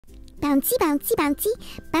Bouncy, bouncy, bouncy.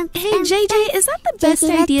 Bouncy, Hey, bouncy, JJ, bouncy. is that the best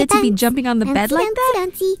JJ, idea to be bounce. jumping on the bed Bouncy, like bouncy, that?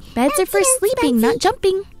 bouncy. Beds are Bouncy, for bouncy, sleeping, bouncy. not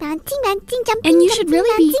jumping. Bouncing, bouncing, jumping, And you should jumping,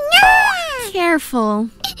 really be bouncing. careful.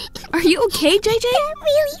 Are you okay, JJ? That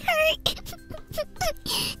really hurt.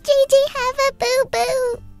 JJ have a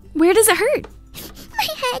boo-boo. Where does it hurt? My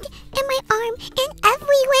head and my arm and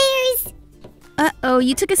everywheres. Uh-oh,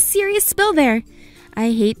 you took a serious spill there.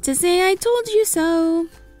 I hate to say I told you so.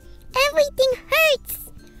 Everything hurts.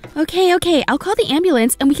 Okay, I'll call the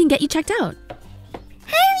ambulance and we can get you checked out.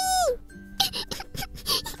 Hurry!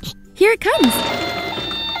 Here it comes.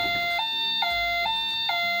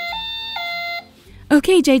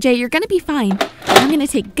 Okay, JJ, you're gonna be fine. I'm gonna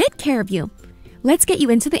take good care of you. Let's get you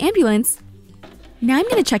into the ambulance. Now I'm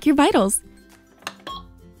gonna check your vitals.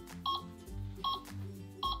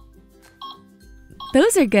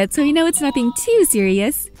 Those are good, so we know it's nothing too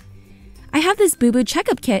serious. I have this boo-boo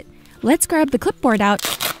checkup kit. Let's grab the clipboard out.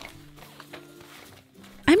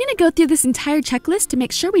 I'm gonna go through this entire checklist to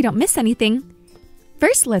make sure we don't miss anything.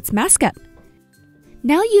 First, let's mask up.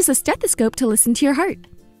 Now use a stethoscope to listen to your heart.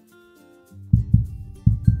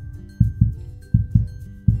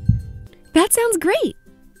 That sounds great!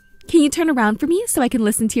 Can you turn around for me so I can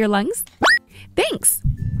listen to your lungs? Thanks!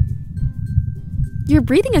 Your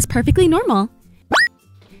breathing is perfectly normal.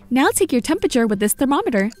 Now take your temperature with this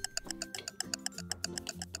thermometer.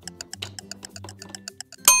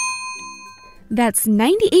 That's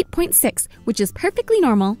 98.6, which is perfectly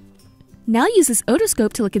normal. Now use this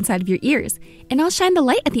otoscope to look inside of your ears, and I'll shine the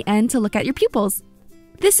light at the end to look at your pupils.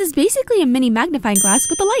 This is basically a mini magnifying glass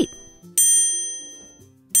with a light.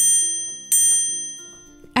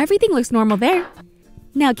 Everything looks normal there.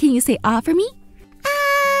 Now can you say ah for me?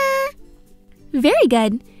 Ah! Very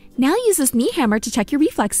good. Now use this knee hammer to check your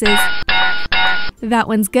reflexes. That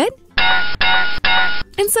one's good.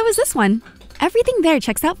 And so is this one. Everything there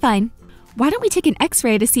checks out fine. Why don't we take an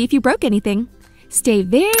x-ray to see if you broke anything? Stay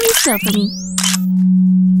very still for me.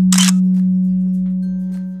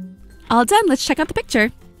 All done, let's check out the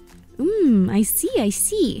picture. I see.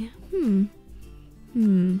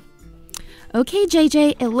 Okay,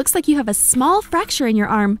 JJ, it looks like you have a small fracture in your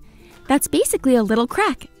arm. That's basically a little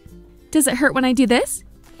crack. Does it hurt when I do this?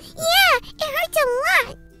 Yeah, it hurts a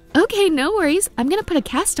lot. Okay, no worries. I'm gonna put a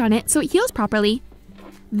cast on it so it heals properly.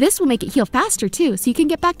 This will make it heal faster too, so you can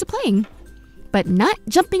get back to playing. But not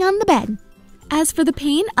jumping on the bed. As for the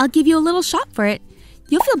pain, I'll give you a little shot for it.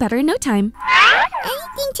 You'll feel better in no time.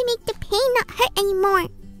 Anything to make the pain not hurt anymore.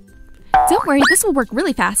 Don't worry, this will work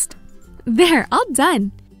really fast. There, all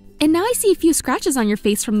done. And now I see a few scratches on your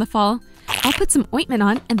face from the fall. I'll put some ointment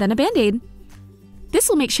on and then a Band-Aid. This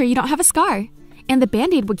will make sure you don't have a scar. And the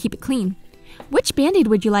Band-Aid will keep it clean. Which Band-Aid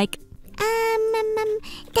would you like?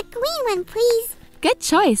 The green one, please. Good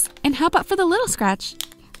choice. And how about for the little scratch?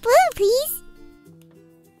 Blue, please.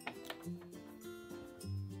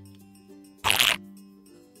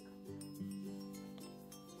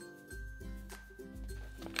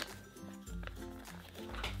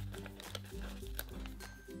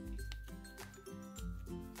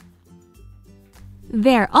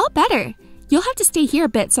 There, all better. You'll have to stay here a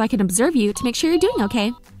bit so I can observe you to make sure you're doing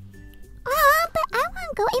okay. Oh, but I want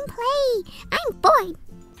to go and play. I'm bored.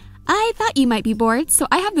 I thought you might be bored, so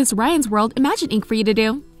I have this Ryan's World Imagine Ink for you to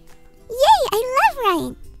do. Yay, I love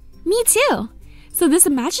Ryan. Me too. So this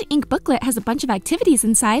Imagine Ink booklet has a bunch of activities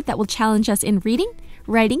inside that will challenge us in reading,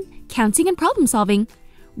 writing, counting, and problem solving.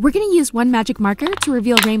 We're going to use one magic marker to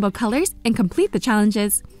reveal rainbow colors and complete the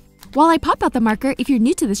challenges. While I pop out the marker, if you're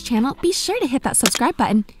new to this channel, be sure to hit that subscribe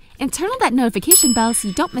button and turn on that notification bell so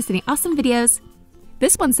you don't miss any awesome videos.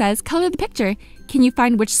 This one says, color the picture. Can you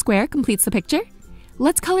find which square completes the picture?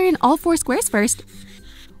 Let's color in all 4 squares first.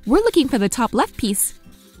 We're looking for the top left piece.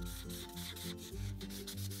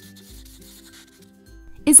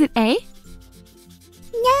 Is it A?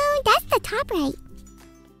 No, that's the top right.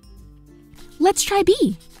 Let's try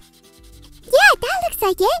B. Yeah, that looks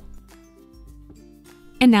like it.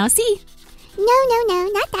 And now C. No,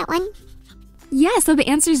 not that one. Yeah, so the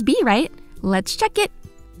answer's B, right? Let's check it.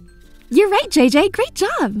 You're right, JJ. Great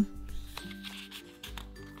job.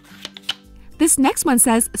 This next one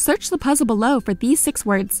says, search the puzzle below for these 6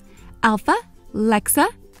 words. Alpha, Lexa,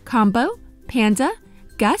 Combo, Panda,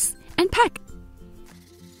 Gus, and Peck.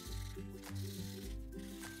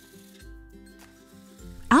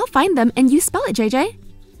 I'll find them and you spell it, JJ.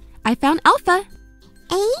 I found Alpha.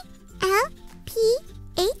 A-L-P-H-A.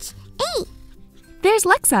 There's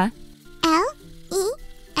Lexa.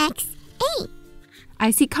 L-E-X-A.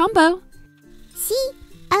 I see Combo.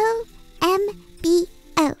 C-O-M-B-O.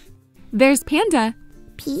 There's Panda.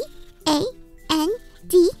 P-A-N-D-A.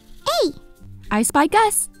 I spy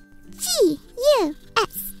Gus.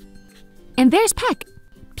 G-U-S. And there's Peck.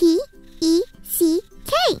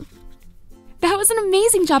 P-E-C-K. That was an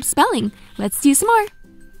amazing job spelling. Let's do some more.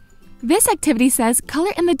 This activity says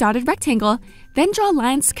color in the dotted rectangle, then draw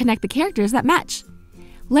lines to connect the characters that match.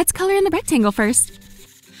 Let's color in the rectangle first.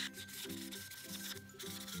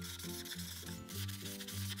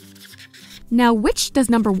 Now, which does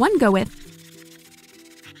number 1 go with?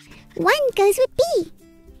 1 goes with B.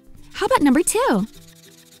 How about number 2?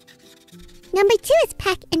 Number 2 is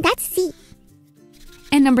Peck, and that's C.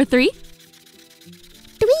 And number 3?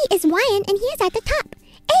 3 is Ryan, and he is at the top.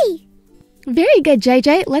 A. Very good,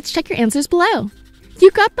 JJ. Let's check your answers below.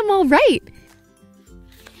 You got them all right.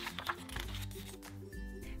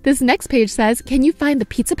 This next page says, can you find the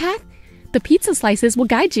pizza path? The pizza slices will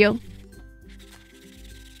guide you.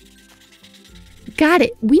 Got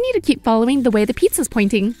it. We need to keep following the way the pizza's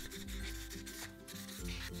pointing.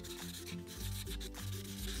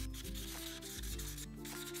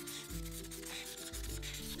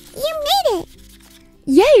 You made it!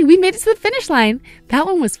 Yay, we made it to the finish line. That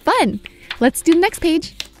one was fun. Let's do the next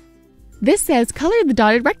page. This says color the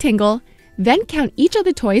dotted rectangle, then count each of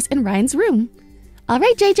the toys in Ryan's room. All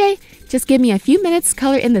right, JJ, just give me a few minutes to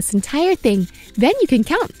color in this entire thing. Then you can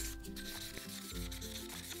count.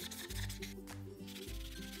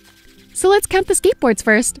 So let's count the skateboards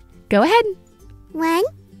first. Go ahead. 1,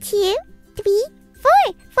 2, 3, 4.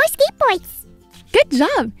 4 skateboards. Good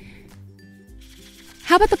job.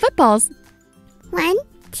 How about the footballs? 1,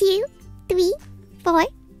 2, 3, 4,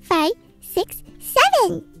 5, 6,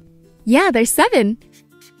 7. Yeah, there's 7.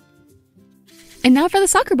 And now for the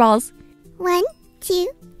soccer balls. 1,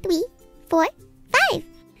 2, 3, 4, 5.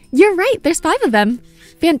 You're right, there's 5 of them.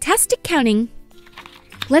 Fantastic counting.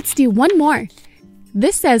 Let's do one more.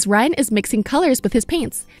 This says Ryan is mixing colors with his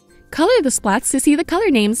paints. Color the splats to see the color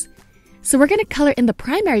names. So we're going to color in the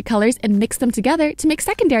primary colors and mix them together to make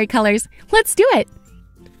secondary colors. Let's do it.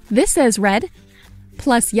 This says red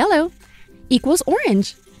plus yellow equals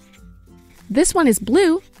orange. This one is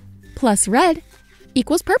blue plus red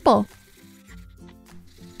equals purple.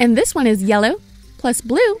 And this one is yellow plus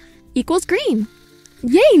blue equals green.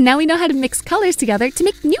 Yay, now we know how to mix colors together to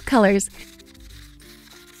make new colors.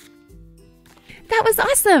 That was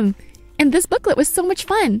awesome! And this booklet was so much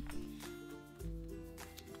fun.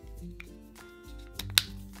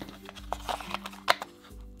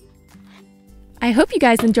 I hope you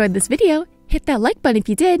guys enjoyed this video. Hit that like button if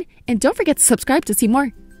you did, and don't forget to subscribe to see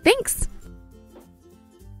more. Thanks!